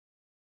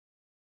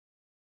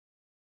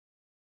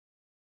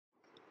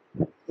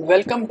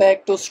Welcome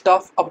back to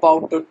Stuff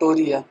About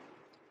Tutorial.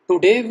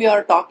 Today we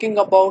are talking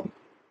about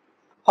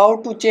how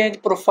to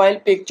change profile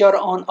picture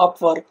on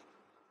Upwork.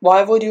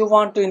 Why would you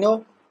want to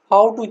know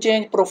how to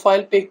change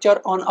profile picture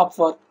on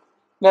Upwork?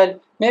 Well,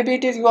 maybe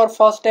it is your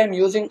first time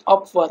using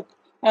Upwork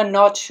and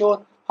not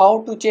sure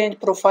how to change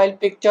profile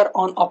picture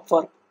on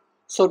Upwork.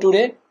 So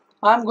today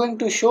I am going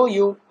to show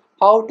you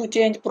how to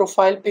change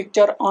profile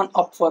picture on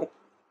Upwork.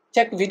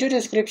 Check video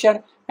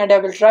description and I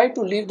will try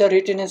to leave the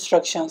written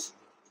instructions.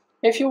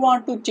 If you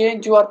want to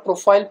change your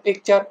profile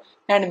picture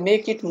and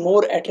make it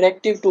more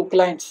attractive to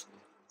clients,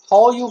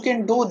 how you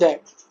can do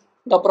that?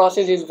 The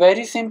process is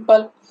very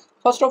simple.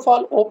 First of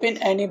all, open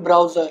any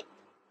browser.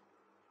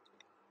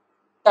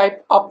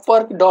 Type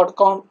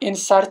upwork.com in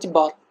search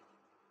bar.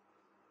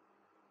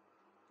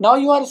 Now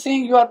you are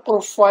seeing your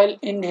profile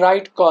in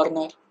right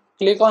corner.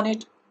 Click on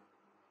it.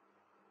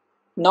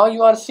 Now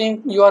you are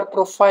seeing your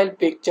profile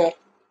picture.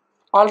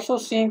 Also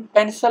seeing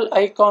pencil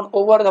icon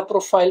over the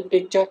profile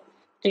picture.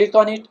 Click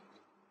on it.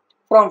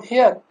 From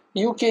here,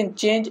 you can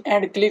change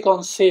and click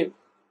on save.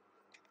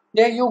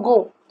 There you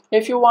go.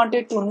 If you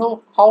wanted to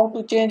know how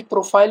to change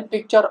profile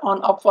picture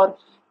on Upwork,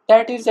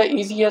 that is the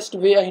easiest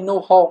way I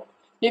know how.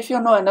 If you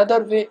know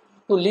another way,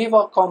 to leave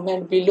a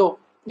comment below.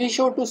 Be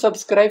sure to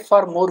subscribe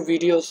for more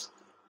videos.